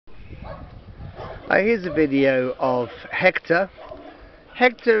Here's a video of Hector.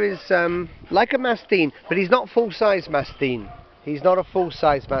 Hector is like a mastine, but he's not full-size mastine. He's not a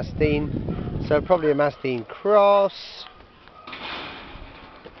full-size mastine, so probably a mastine cross.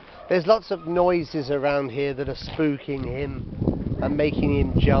 There's lots of noises around here that are spooking him and making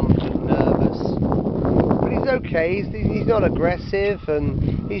him jump and nervous. But he's okay, he's not aggressive,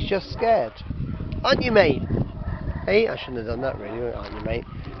 and he's just scared. Aren't you, mate? Hey, I shouldn't have done that really, aren't you, mate?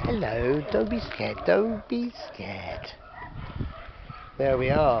 Hello, don't be scared, don't be scared. There we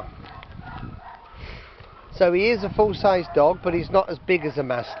are. So he is a full-size dog, but he's not as big as a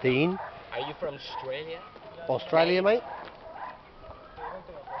mastine. Are you from Australia? Australia, mate?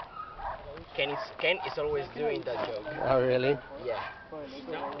 Ken is always doing that joke. Oh, really? Yeah.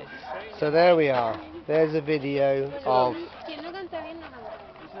 So there we are. There's a video of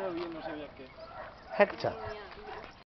Hector.